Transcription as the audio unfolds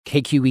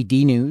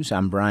KQED News,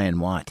 I'm Brian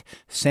Watt.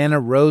 Santa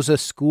Rosa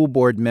school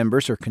board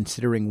members are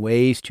considering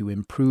ways to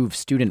improve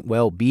student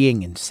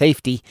well-being and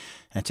safety.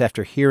 That's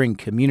after hearing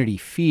community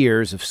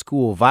fears of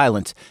school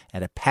violence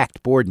at a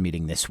packed board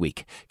meeting this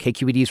week.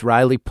 KQED's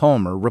Riley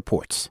Palmer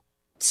reports.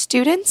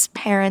 Students,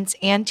 parents,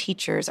 and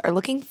teachers are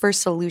looking for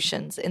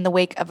solutions in the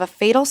wake of a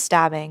fatal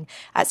stabbing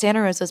at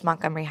Santa Rosa's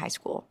Montgomery High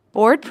School.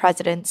 Board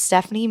President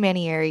Stephanie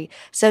Manieri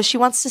says she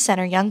wants to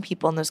center young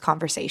people in those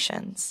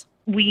conversations.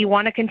 We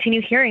want to continue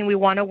hearing. We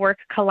want to work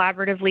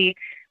collaboratively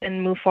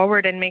and move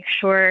forward and make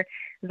sure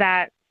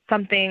that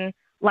something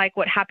like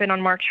what happened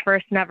on March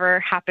 1st never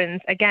happens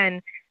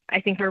again.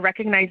 I think we're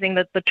recognizing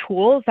that the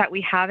tools that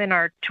we have in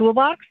our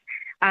toolbox,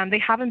 they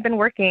haven't been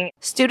working.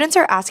 Students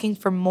are asking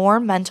for more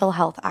mental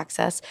health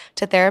access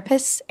to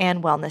therapists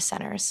and wellness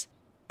centers.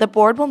 The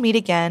board will meet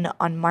again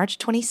on March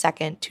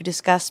 22nd to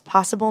discuss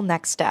possible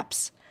next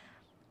steps.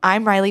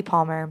 I'm Riley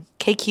Palmer,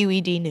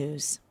 KQED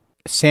News.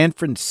 San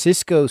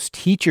Francisco's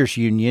teachers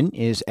union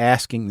is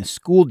asking the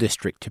school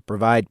district to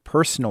provide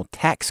personal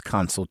tax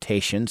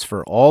consultations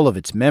for all of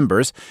its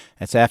members.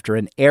 That's after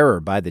an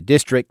error by the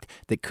district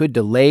that could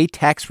delay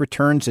tax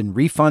returns and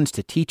refunds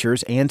to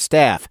teachers and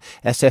staff.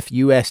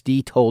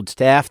 SFUSD told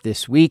staff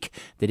this week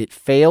that it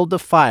failed to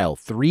file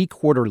 3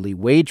 quarterly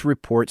wage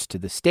reports to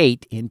the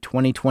state in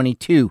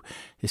 2022.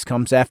 This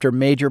comes after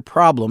major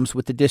problems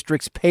with the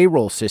district's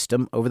payroll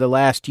system over the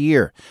last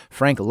year.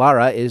 Frank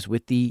Lara is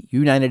with the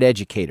United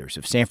Educators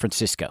of San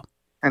Francisco.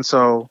 And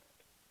so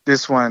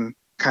this one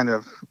kind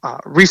of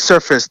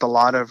resurfaced a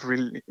lot of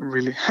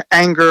really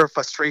anger,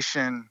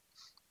 frustration,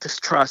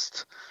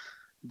 distrust.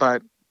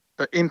 But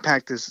the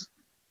impact is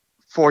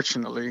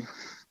fortunately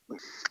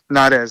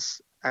not as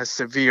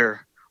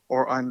severe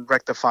or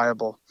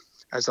unrectifiable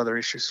as other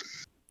issues.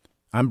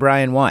 I'm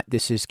Brian Watt.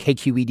 This is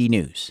KQED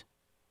News.